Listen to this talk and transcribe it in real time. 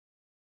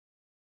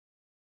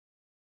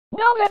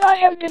Now that I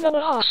have been in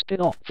a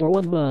hospital for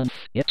 1 month,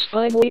 it's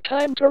finally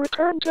time to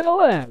return to the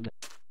lab.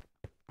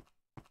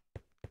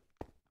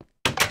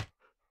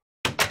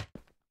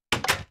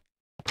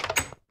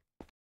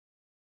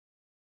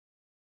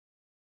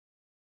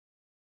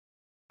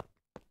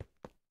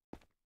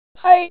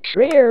 Hi,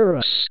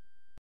 cheers.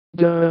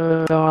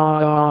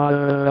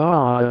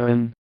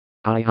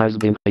 I has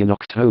been in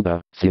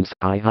October since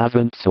I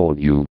haven't saw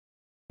you.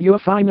 You're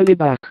finally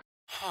back.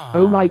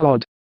 Oh my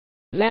god.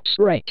 That's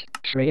right,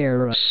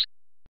 cheers.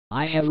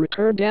 I have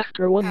returned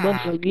after 1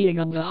 month of being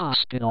in the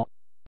hospital.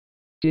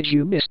 Did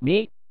you miss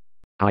me?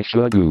 I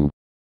sure do.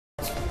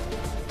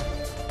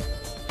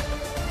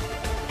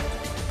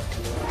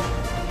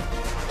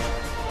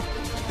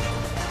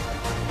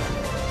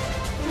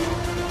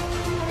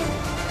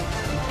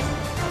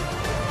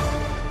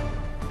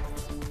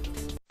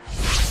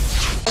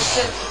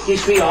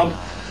 Kis fiam!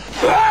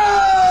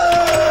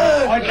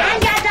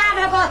 Engedd el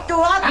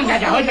magadtól!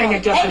 Engedd el, hogy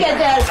engedj el!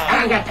 Engedd el!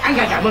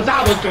 Engedd el, most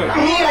távozz tőle!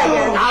 Mi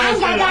legyen?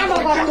 Engedd el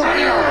magadtól!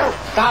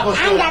 Távozz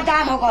tőle! Engedd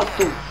el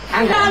magadtól!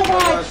 Engedd el!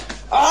 vagy!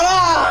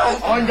 Alá!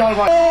 Angyal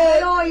vagy!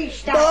 Jó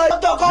Isten!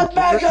 Tajtokat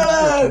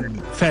megölöm!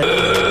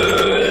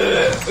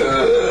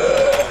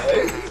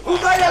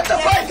 Ugráljatok a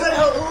fajfele!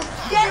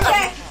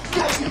 Gyertek!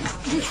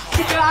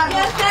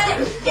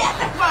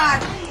 Gyertek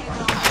már!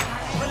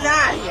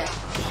 Rájjel!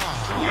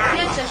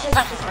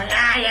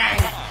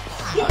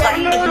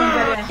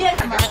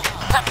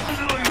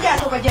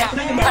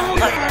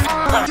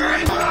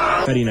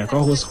 Ferinek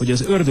ahhoz, hogy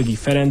az ördögi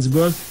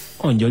Ferencből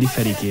angyali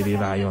Ferikévé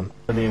váljon.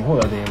 Hol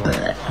a démon?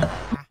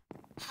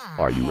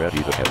 Are you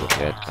ready to have a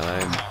bad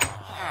time?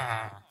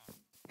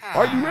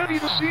 Are you ready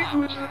to see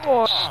who is the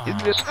boss in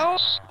this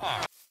house?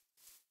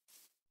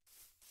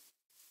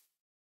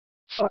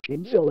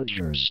 Fucking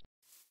villagers.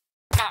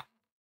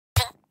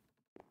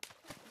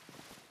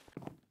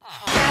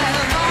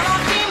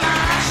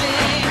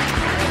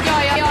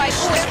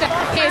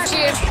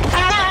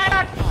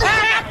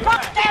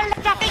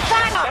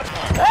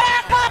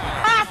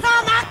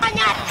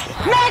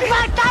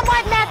 Megmondtam,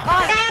 hogy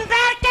az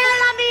ember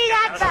kell a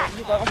méretbe!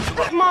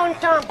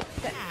 Mondtam!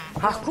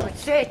 Akkor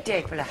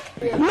szétték le!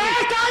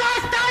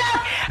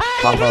 Megtalasztalak!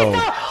 Hello.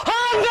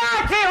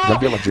 The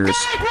villagers.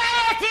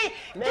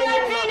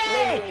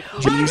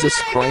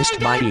 Jesus Christ,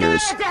 my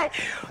ears.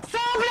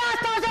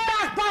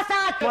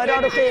 Majd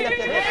adok én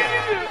neked!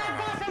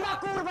 A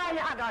kurva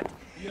anyádat!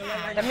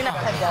 De mi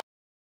neked?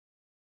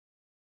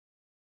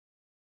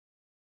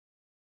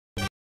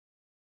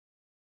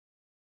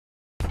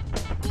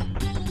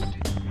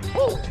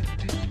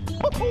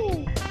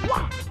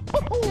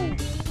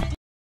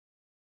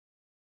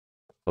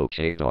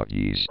 Okay,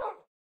 doggies.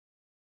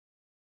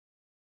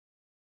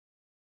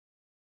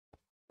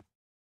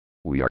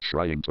 We are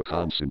trying to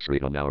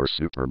concentrate on our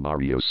Super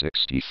Mario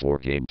 64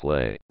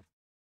 gameplay.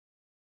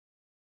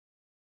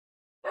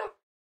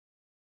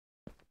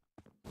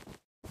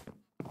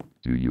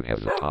 Do you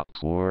have the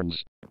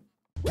popcorns?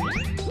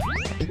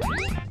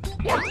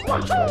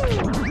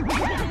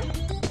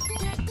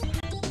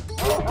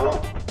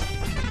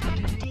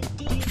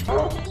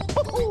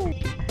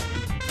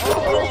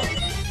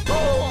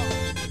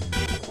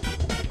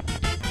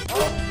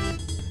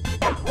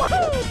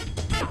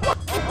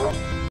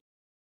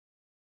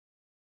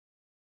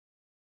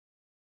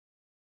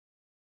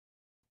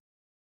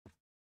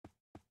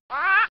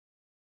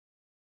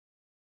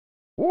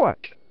 What?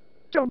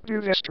 Don't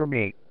do this to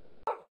me.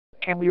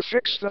 Can you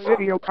fix the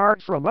video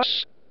card from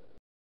us?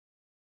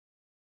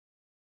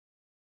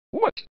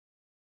 What?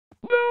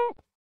 No!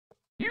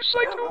 You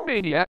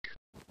psychomaniac!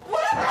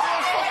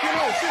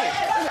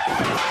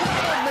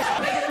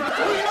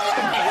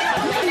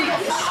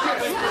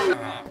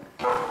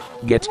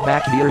 Get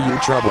back here, you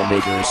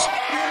troublemakers.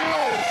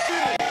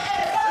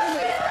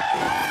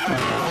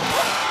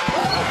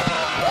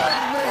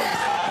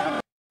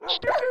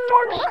 Stupid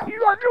dogs,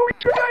 you are going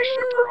to die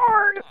super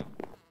hard!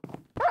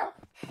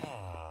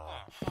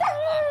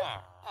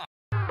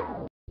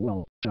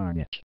 Well, darn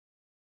it.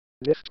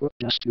 This took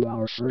us to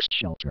our first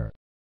shelter.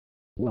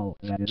 Well,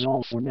 that is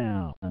all for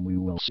now, and we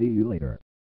will see you later.